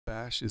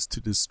Abash is to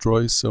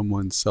destroy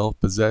someone's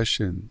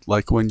self-possession,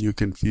 like when you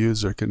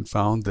confuse or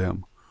confound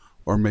them,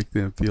 or make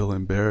them feel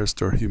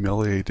embarrassed or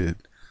humiliated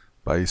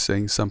by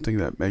saying something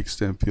that makes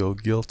them feel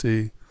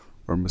guilty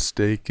or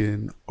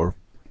mistaken or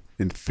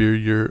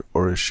inferior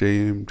or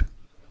ashamed.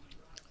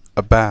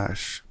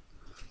 Abash.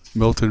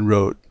 Milton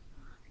wrote,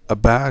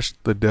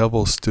 "Abashed the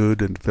devil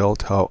stood and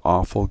felt how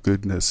awful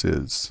goodness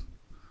is."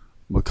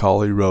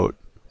 Macaulay wrote,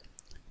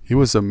 "He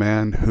was a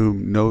man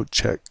whom no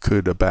check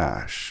could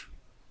abash."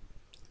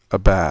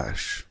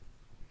 Abash.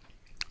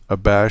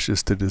 Abash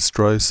is to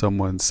destroy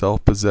someone's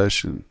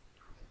self-possession,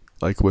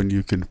 like when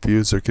you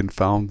confuse or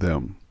confound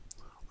them,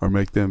 or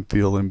make them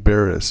feel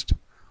embarrassed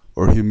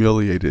or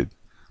humiliated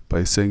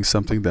by saying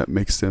something that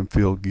makes them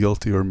feel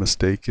guilty or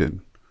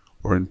mistaken,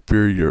 or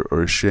inferior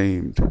or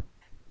ashamed.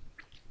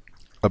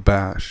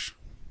 Abash.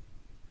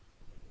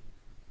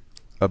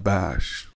 Abash.